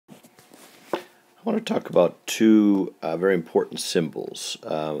I want to talk about two very important symbols.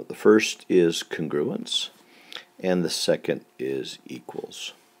 The first is congruence, and the second is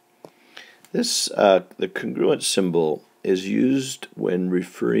equals. The congruent symbol is used when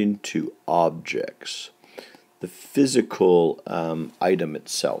referring to objects, the physical item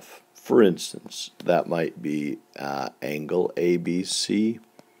itself. For instance, that might be angle ABC.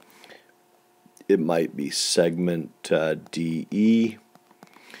 It might be segment DE.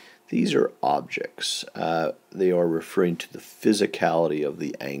 These are objects. They are referring to the physicality of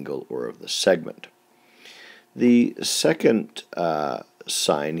the angle or of the segment. The second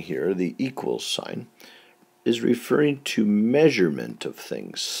sign here, the equals sign, is referring to measurement of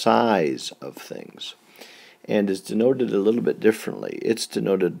things, size of things, and is denoted a little bit differently. It's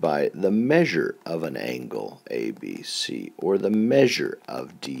denoted by the measure of an angle ABC or the measure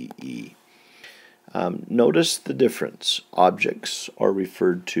of DE. Notice the difference. Objects are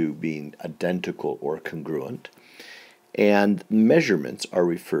referred to being identical or congruent, and measurements are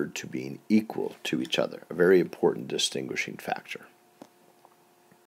referred to being equal to each other, a very important distinguishing factor.